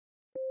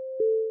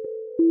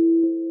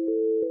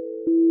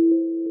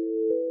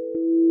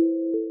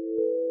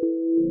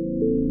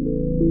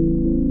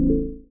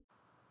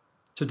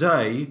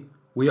Today,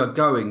 we are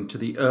going to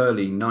the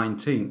early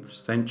 19th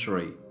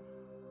century.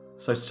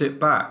 So sit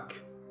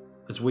back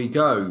as we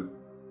go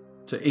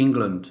to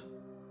England.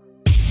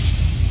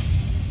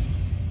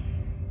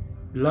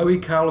 Louie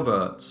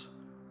Calvert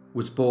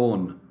was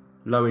born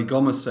Louie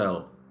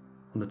Gomersell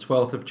on the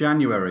 12th of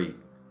January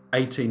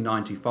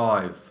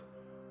 1895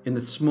 in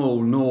the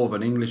small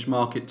northern English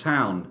market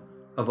town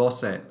of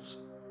Ossett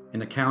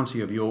in the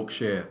county of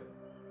Yorkshire.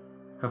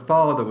 Her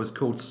father was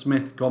called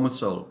Smith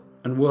Gomersell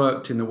and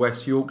worked in the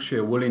West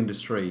Yorkshire wool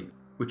industry,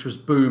 which was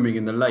booming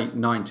in the late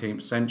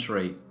 19th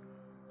century,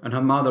 and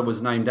her mother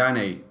was named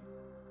Annie,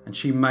 and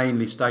she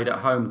mainly stayed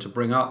at home to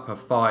bring up her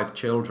 5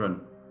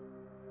 children.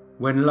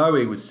 When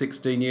Louie was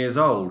 16 years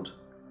old,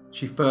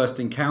 she first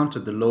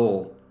encountered the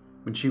law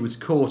when she was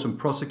caught and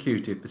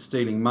prosecuted for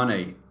stealing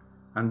money,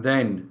 and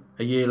then,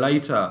 a year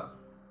later,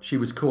 she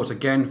was caught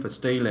again for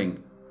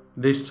stealing.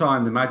 This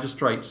time the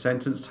magistrate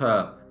sentenced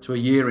her to a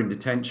year in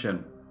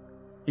detention.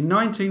 In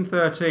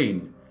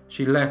 1913,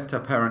 she left her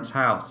parents'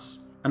 house,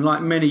 and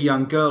like many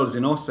young girls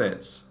in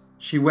Ossett,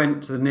 she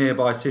went to the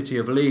nearby city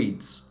of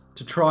Leeds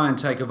to try and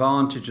take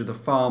advantage of the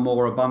far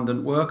more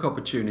abundant work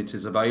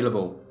opportunities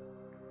available.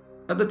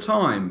 At the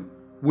time,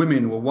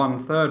 women were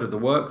 1/3 of the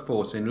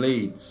workforce in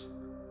Leeds,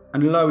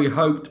 and Louie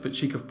hoped that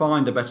she could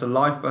find a better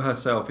life for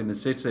herself in the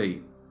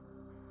city.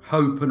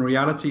 Hope and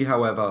reality,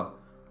 however,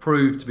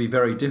 proved to be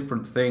very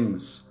different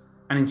things,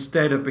 and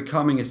instead of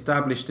becoming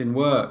established in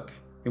work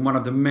in one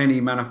of the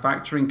many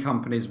manufacturing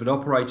companies that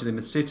operated in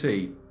the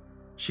city,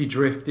 she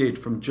drifted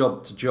from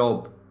job to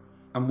job,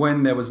 and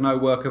when there was no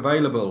work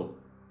available,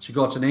 she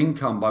got an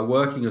income by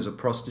working as a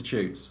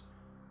prostitute.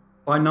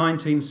 By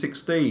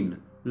 1916,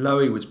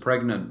 Louie was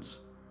pregnant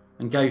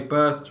and gave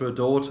birth to a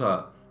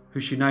daughter who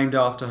she named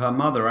after her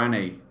mother,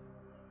 Annie.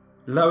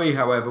 Louie,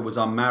 however, was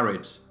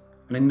unmarried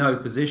and in no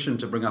position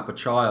to bring up a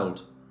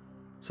child,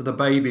 so the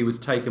baby was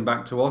taken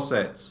back to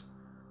Ossett,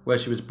 where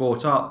she was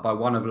brought up by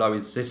one of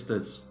Louie's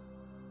sisters.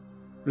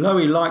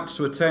 Louie liked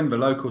to attend the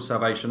local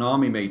Salvation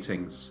Army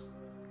meetings,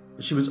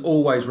 but she was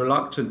always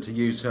reluctant to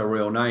use her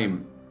real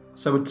name,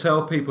 so would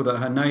tell people that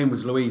her name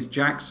was Louise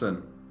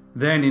Jackson.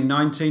 Then in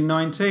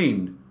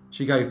 1919,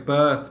 she gave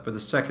birth for the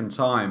second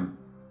time,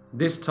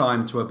 this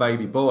time to a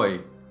baby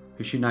boy,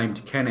 who she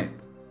named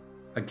Kenneth.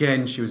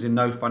 Again, she was in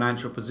no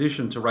financial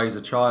position to raise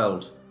a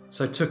child,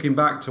 so took him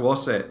back to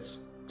Ossett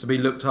to be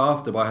looked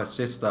after by her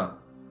sister.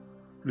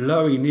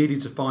 Louie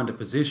needed to find a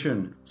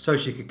position so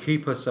she could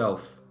keep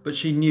herself, but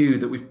she knew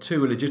that with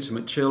 2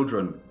 illegitimate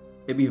children,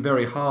 it'd be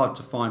very hard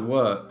to find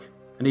work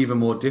and even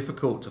more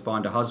difficult to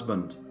find a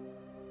husband.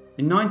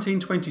 In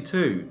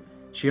 1922,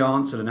 she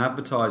answered an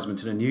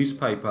advertisement in a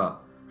newspaper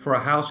for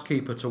a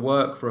housekeeper to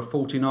work for a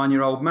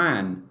 49-year-old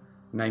man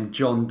named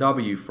John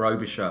W.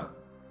 Frobisher.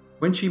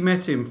 When she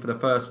met him for the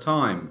first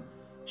time,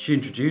 she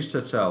introduced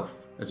herself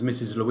as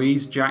Mrs.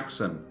 Louise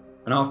Jackson,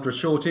 and after a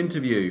short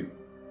interview,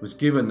 was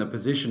given the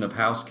position of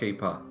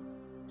housekeeper.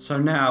 So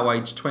now,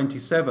 aged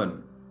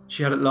 27,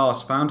 she had at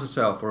last found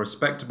herself a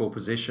respectable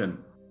position.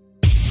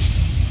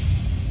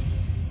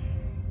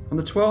 On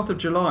the 12th of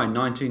July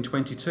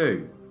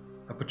 1922,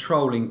 a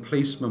patrolling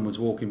policeman was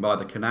walking by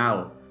the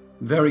canal,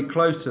 very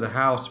close to the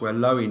house where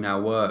Louie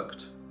now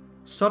worked.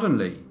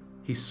 Suddenly,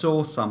 he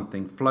saw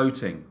something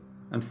floating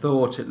and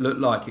thought it looked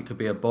like it could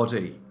be a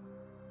body.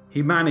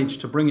 He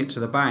managed to bring it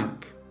to the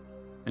bank,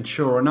 and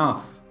sure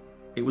enough,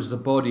 it was the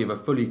body of a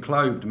fully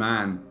clothed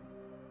man.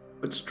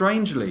 But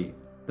strangely,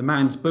 the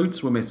man's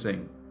boots were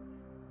missing.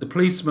 The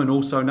policeman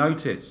also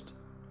noticed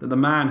that the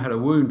man had a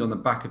wound on the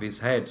back of his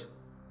head.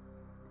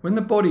 When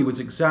the body was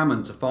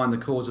examined to find the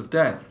cause of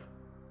death,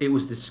 it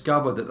was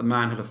discovered that the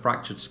man had a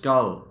fractured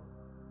skull,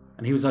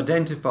 and he was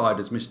identified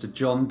as Mr.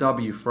 John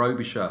W.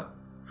 Frobisher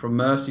from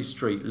Mercy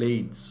Street,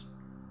 Leeds.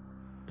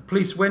 The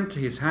police went to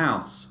his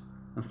house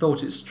and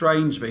thought it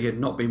strange that he had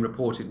not been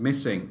reported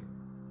missing.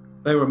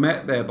 They were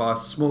met there by a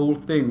small,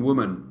 thin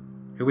woman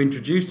who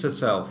introduced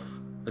herself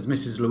as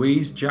Mrs.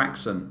 Louise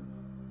Jackson.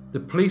 The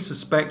police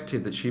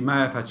suspected that she may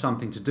have had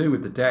something to do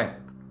with the death,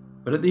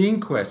 but at the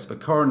inquest the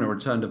coroner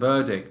returned a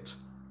verdict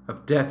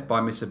of death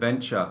by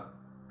misadventure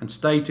and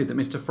stated that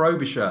Mr.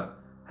 Frobisher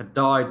had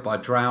died by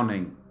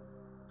drowning.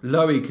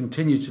 Louie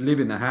continued to live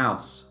in the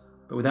house,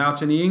 but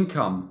without any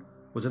income,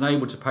 was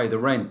unable to pay the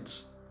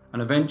rent,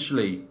 and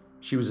eventually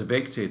she was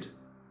evicted.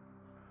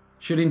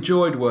 She had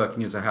enjoyed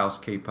working as a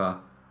housekeeper,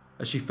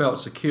 as she felt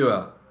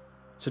secure,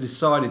 so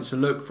decided to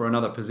look for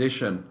another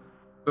position,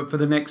 but for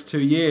the next 2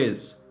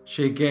 years,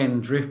 she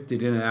again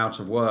drifted in and out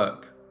of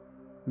work.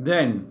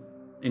 Then,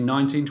 in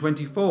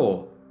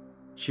 1924,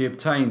 she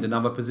obtained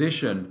another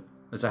position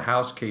as a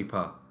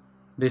housekeeper,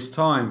 this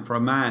time for a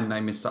man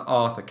named Mr.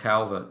 Arthur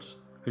Calvert,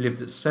 who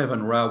lived at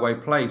 7 Railway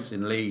Place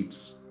in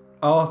Leeds.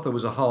 Arthur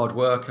was a hard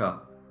worker,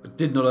 but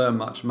did not earn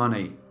much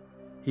money.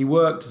 He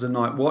worked as a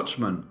night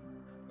watchman,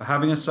 but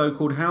having a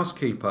so-called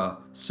housekeeper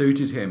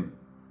suited him,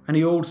 and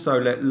he also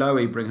let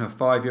Louie bring her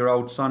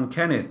 5-year-old son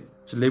Kenneth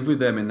to live with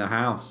them in the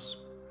house.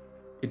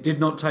 It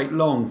did not take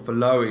long for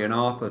Louie and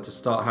Arthur to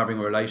start having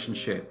a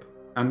relationship,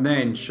 and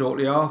then,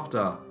 shortly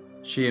after,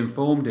 she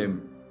informed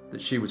him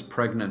that she was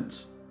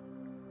pregnant.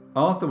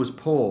 Arthur was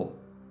poor,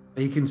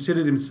 but he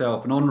considered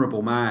himself an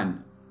honourable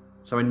man.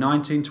 So in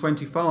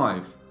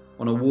 1925,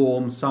 on a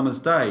warm summer's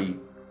day,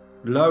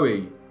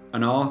 Louie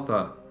and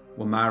Arthur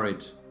were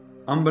married.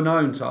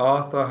 Unbeknown to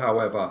Arthur,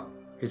 however,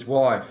 his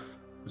wife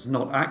was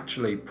not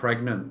actually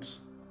pregnant.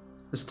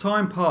 As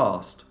time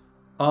passed,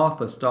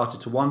 Arthur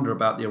started to wonder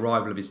about the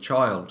arrival of his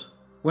child.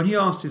 When he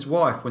asked his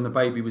wife when the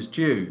baby was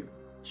due,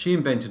 she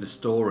invented a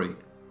story.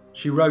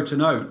 She wrote a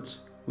note,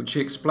 which she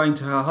explained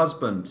to her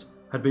husband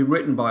had been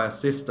written by her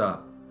sister.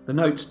 The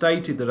note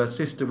stated that her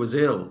sister was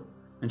ill,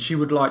 and she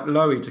would like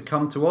Louie to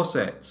come to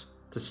Ossett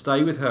to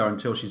stay with her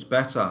until she's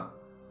better.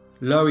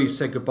 Louie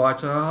said goodbye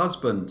to her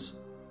husband,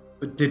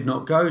 but did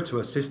not go to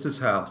her sister's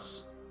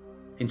house.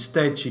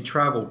 Instead, she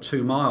travelled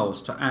 2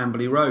 miles to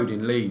Amberley Road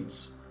in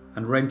Leeds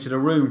and rented a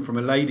room from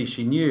a lady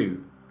she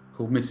knew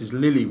called Mrs.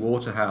 Lily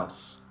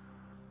Waterhouse.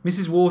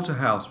 Mrs.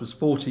 Waterhouse was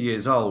 40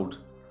 years old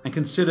and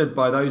considered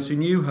by those who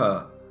knew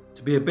her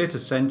to be a bit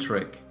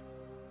eccentric.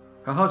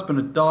 Her husband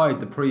had died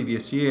the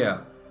previous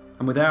year,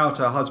 and without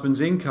her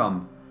husband's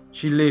income,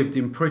 she lived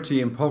in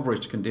pretty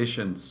impoverished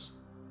conditions.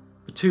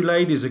 The two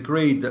ladies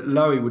agreed that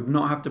Louie would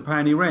not have to pay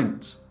any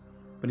rent,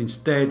 but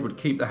instead would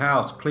keep the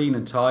house clean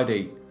and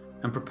tidy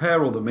and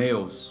prepare all the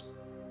meals.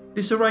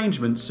 This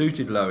arrangement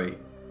suited Louie,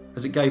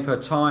 as it gave her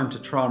time to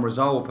try and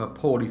resolve her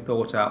poorly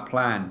thought out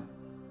plan.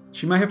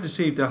 She may have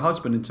deceived her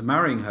husband into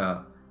marrying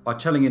her by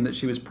telling him that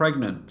she was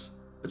pregnant,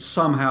 but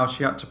somehow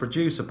she had to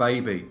produce a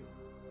baby.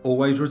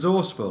 Always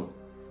resourceful,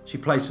 she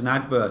placed an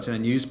advert in a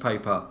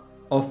newspaper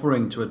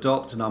offering to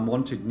adopt an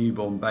unwanted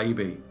newborn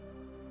baby.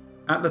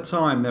 At the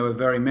time, there were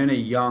very many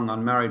young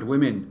unmarried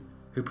women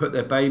who put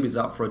their babies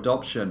up for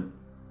adoption.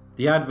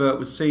 The advert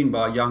was seen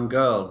by a young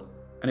girl,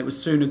 and it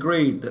was soon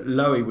agreed that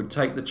Louie would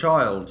take the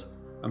child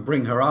and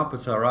bring her up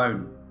as her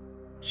own.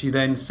 She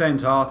then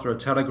sent Arthur a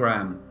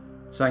telegram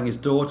saying his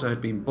daughter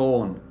had been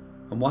born,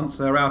 and once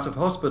they were out of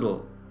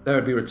hospital, they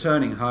would be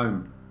returning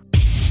home.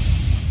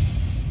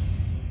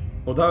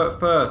 Although at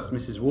first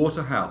Mrs.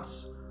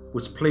 Waterhouse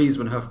was pleased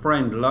when her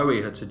friend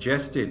Louie had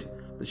suggested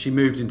that she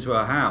moved into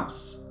her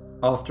house,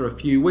 after a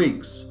few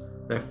weeks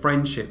their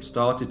friendship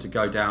started to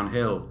go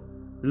downhill.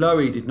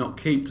 Louie did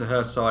not keep to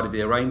her side of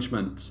the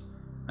arrangement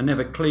and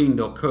never cleaned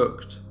or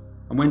cooked,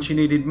 and when she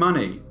needed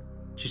money,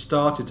 she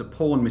started to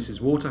pawn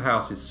Mrs.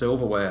 Waterhouse's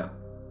silverware.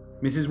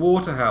 Mrs.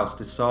 Waterhouse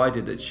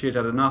decided that she had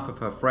had enough of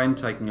her friend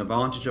taking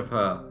advantage of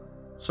her,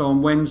 so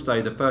on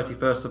Wednesday the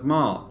 31st of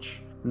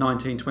March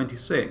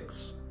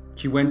 1926,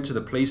 she went to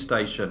the police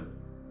station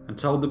and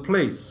told the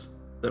police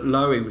that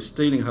Louie was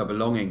stealing her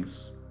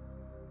belongings.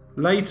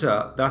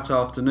 Later that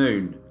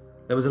afternoon,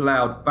 there was a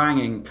loud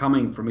banging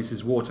coming from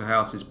Mrs.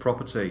 Waterhouse's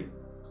property.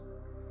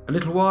 A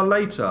little while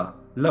later,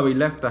 Louie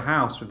left the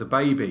house with the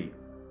baby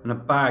and a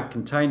bag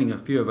containing a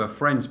few of her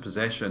friend's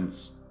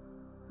possessions.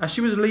 As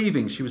she was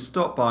leaving, she was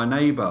stopped by a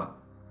neighbour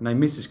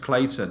named Mrs.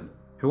 Clayton,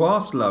 who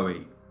asked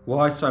Louie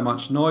why so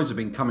much noise had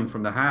been coming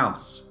from the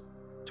house,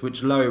 to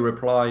which Louie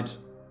replied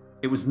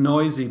it was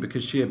noisy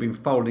because she had been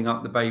folding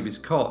up the baby's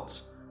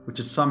cot, which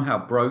had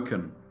somehow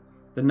broken.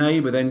 The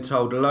neighbour then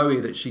told Louie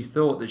that she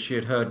thought that she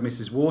had heard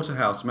Mrs.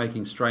 Waterhouse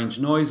making strange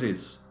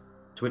noises,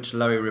 to which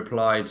Louie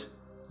replied,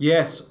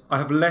 "Yes, I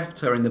have left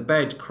her in the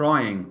bed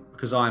crying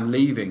because I am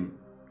leaving."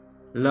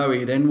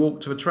 Louie then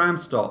walked to a tram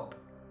stop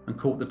and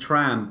caught the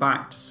tram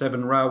back to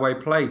 7 Railway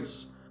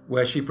Place,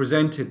 where she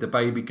presented the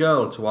baby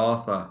girl to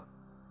Arthur.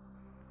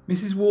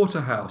 Mrs.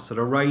 Waterhouse had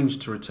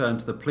arranged to return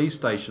to the police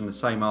station the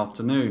same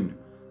afternoon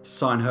to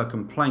sign her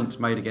complaint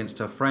made against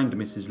her friend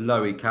Mrs.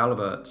 Louie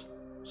Calvert.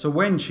 So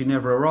when she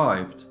never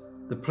arrived,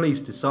 the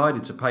police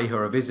decided to pay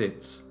her a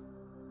visit.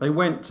 They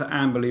went to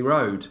Amberley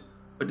Road,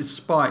 but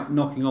despite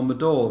knocking on the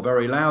door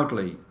very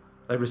loudly,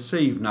 they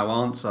received no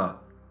answer.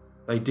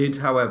 They did,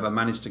 however,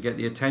 manage to get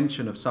the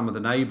attention of some of the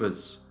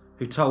neighbours,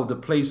 who told the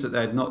police that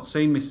they had not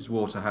seen Mrs.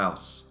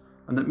 Waterhouse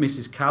and that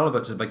Mrs.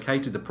 Calvert had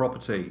vacated the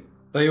property.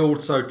 They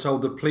also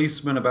told the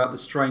policeman about the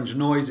strange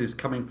noises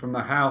coming from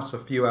the house a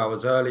few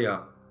hours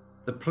earlier.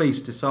 The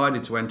police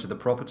decided to enter the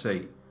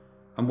property,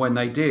 and when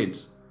they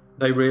did,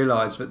 they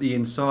realised that the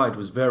inside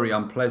was very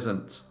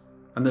unpleasant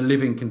and the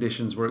living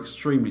conditions were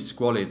extremely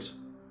squalid.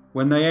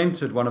 When they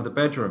entered one of the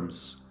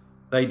bedrooms,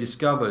 they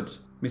discovered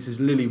Mrs.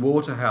 Lily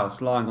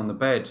Waterhouse lying on the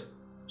bed.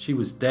 She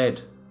was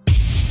dead.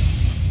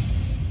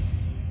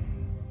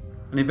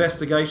 An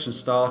investigation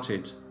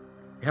started.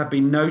 It had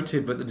been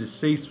noted that the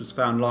deceased was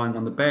found lying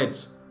on the bed,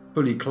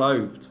 fully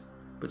clothed,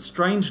 but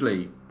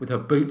strangely with her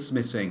boots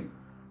missing.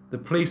 The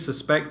police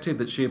suspected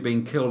that she had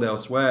been killed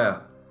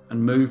elsewhere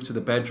and moved to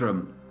the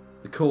bedroom.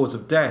 The cause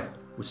of death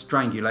was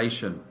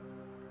strangulation.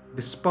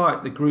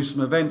 Despite the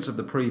gruesome events of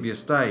the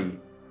previous day,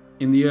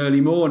 in the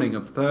early morning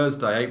of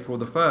Thursday, April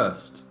the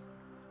 1st,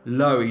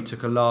 Louie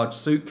took a large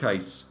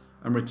suitcase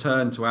and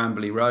returned to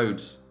Amberley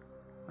Road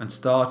and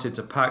started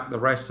to pack the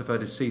rest of her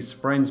deceased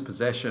friend's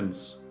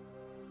possessions.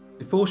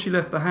 Before she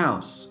left the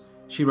house,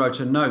 she wrote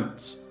a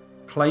note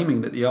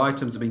claiming that the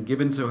items had been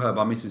given to her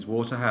by Mrs.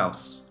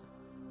 Waterhouse.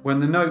 When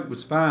the note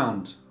was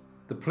found,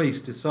 the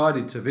police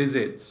decided to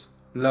visit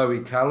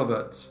Louie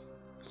Calvert,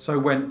 so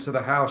went to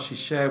the house she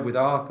shared with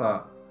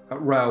Arthur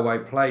at Railway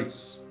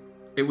Place.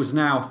 It was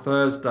now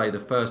Thursday the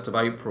 1st of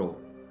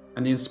April,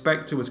 and the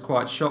inspector was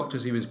quite shocked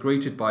as he was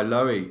greeted by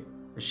Louie,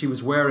 as she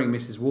was wearing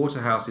Mrs.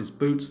 Waterhouse's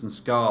boots and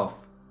scarf.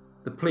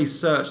 The police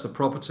searched the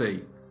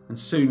property and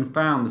soon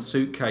found the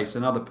suitcase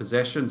and other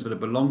possessions that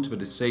had belonged to the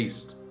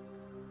deceased.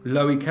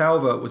 Louie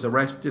Calvert was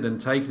arrested and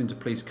taken into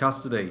police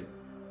custody.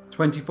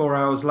 24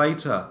 hours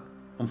later,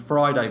 on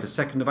Friday the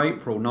 2nd of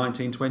April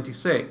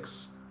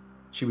 1926,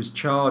 she was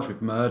charged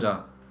with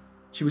murder.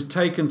 She was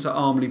taken to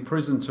Armley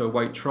Prison to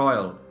await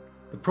trial.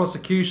 The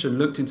prosecution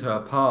looked into her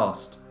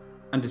past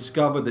and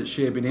discovered that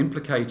she had been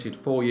implicated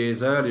 4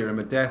 years earlier in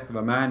the death of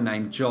a man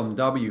named John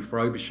W.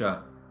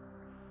 Frobisher.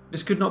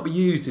 This could not be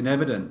used in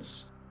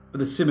evidence, but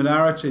the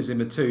similarities in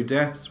the two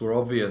deaths were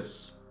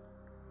obvious.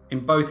 In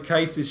both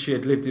cases she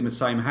had lived in the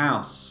same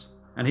house,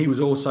 and he was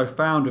also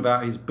found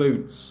without his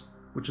boots,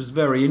 which was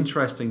very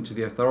interesting to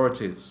the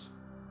authorities.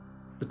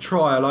 The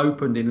trial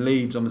opened in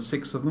Leeds on the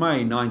 6th of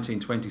May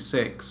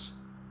 1926,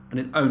 and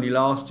it only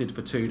lasted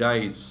for 2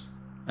 days,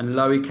 and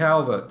Louie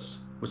Calvert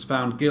was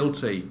found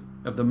guilty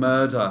of the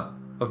murder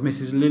of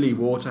Mrs. Lily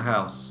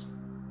Waterhouse.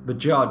 The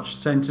judge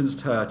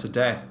sentenced her to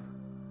death.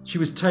 She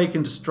was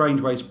taken to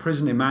Strangeways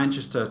Prison in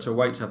Manchester to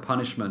await her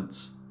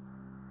punishment.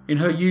 In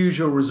her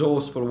usual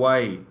resourceful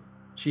way,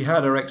 she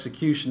had her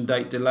execution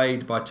date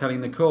delayed by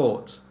telling the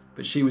court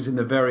that she was in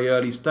the very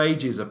early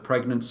stages of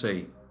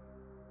pregnancy.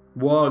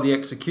 While the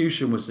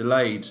execution was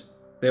delayed,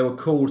 there were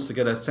calls to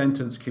get her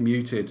sentence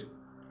commuted.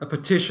 A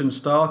petition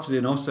started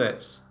in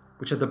Ossett,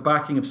 which had the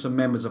backing of some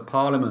members of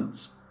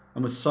Parliament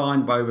and was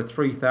signed by over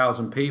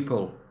 3,000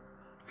 people.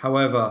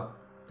 However,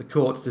 the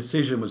court's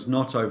decision was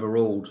not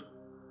overruled.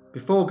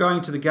 Before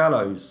going to the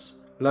gallows,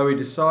 Louie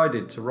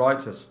decided to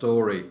write her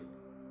story.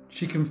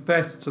 She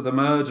confessed to the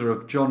murder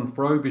of John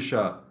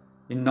Frobisher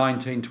in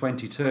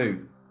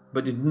 1922,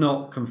 but did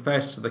not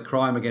confess to the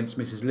crime against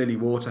Mrs. Lily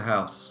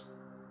Waterhouse.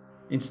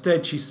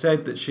 Instead, she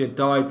said that she had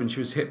died when she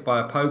was hit by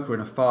a poker in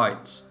a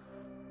fight,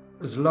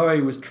 as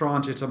Louie was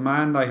trying to hit a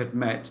man they had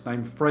met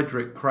named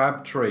Frederick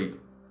Crabtree,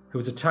 who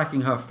was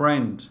attacking her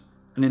friend,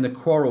 and in the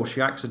quarrel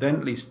she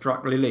accidentally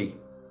struck Lily.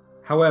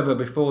 However,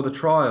 before the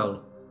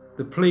trial,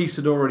 the police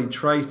had already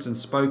traced and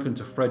spoken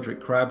to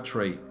Frederick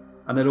Crabtree,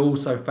 and had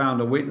also found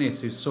a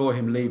witness who saw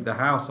him leave the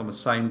house on the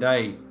same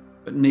day,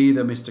 but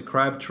neither Mr.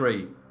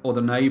 Crabtree or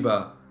the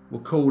neighbour were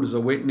called as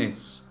a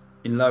witness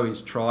in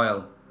Louie's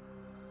trial.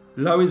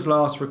 Louie's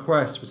last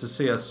request was to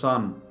see her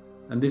son,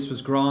 and this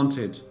was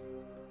granted,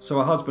 so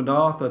her husband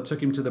Arthur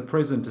took him to the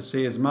prison to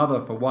see his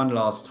mother for one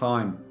last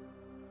time.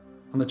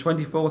 On the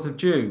 24th of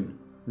June,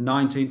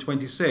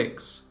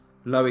 1926,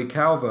 Louie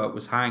Calvert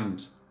was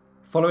hanged.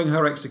 Following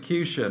her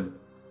execution,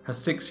 her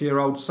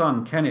 6-year-old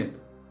son Kenneth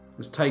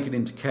was taken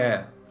into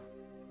care.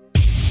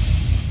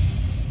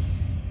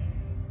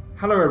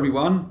 Hello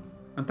everyone,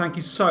 and thank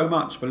you so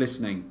much for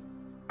listening.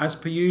 As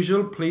per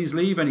usual, please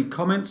leave any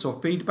comments or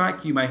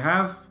feedback you may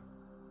have,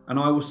 and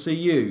I will see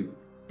you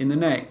in the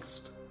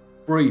next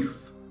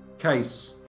brief case.